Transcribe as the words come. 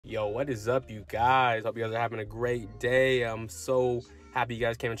Yo, what is up, you guys? Hope you guys are having a great day. I'm so happy you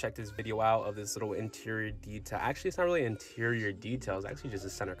guys came and checked this video out of this little interior detail. Actually, it's not really interior detail. It's actually just a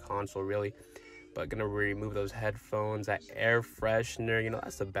center console, really. But gonna remove those headphones, that air freshener. You know,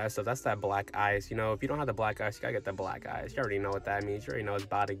 that's the best stuff. That's that black ice. You know, if you don't have the black ice, you gotta get the black ice. You already know what that means. You already know it's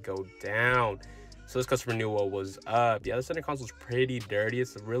about to go down. So this customer knew what was up. Yeah, the center console is pretty dirty.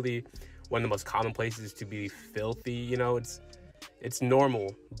 It's really one of the most common places to be filthy. You know, it's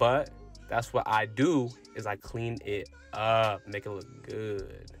normal, but that's what I do is I clean it up, make it look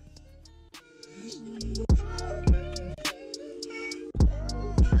good.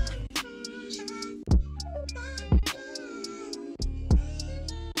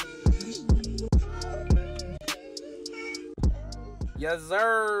 Yes,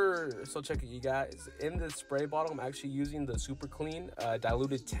 sir. So check it, you guys. In this spray bottle, I'm actually using the Super Clean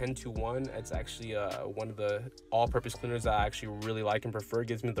diluted 10-to-1. It's actually one of the all-purpose cleaners that I actually really like and prefer. It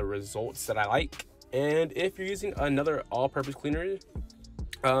gives me the results that I like. And if you're using another all-purpose cleaner,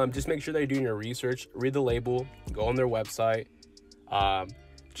 just make sure that you're doing your research. Read the label. Go on their website.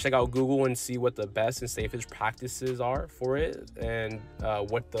 Check out Google and see what the best and safest practices are for it, and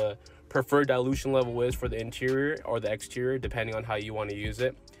what the preferred dilution level is for the interior or the exterior, depending on how you want to use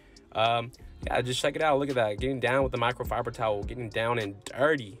it. Yeah, just check it out. Look at that, getting down with the microfiber towel, getting down and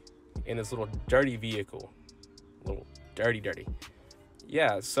dirty in this little dirty vehicle, little dirty.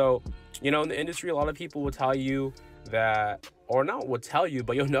 Yeah, so you know, in the industry, a lot of people will tell you that, or not will tell you,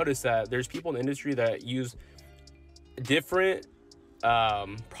 but you'll notice that there's people in the industry that use different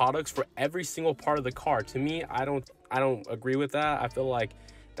products for every single part of the car. To me, I don't agree with that. I feel like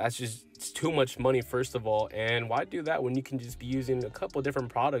that's just too much money, first of all, and why do that when you can just be using a couple different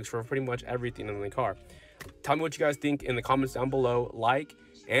products for pretty much everything in the car? Tell me what you guys think in the comments down below. Like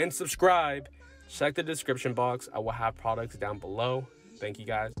and subscribe. Check the description box. I will have products down below. Thank you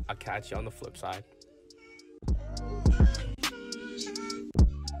guys. I'll catch you on the flip side.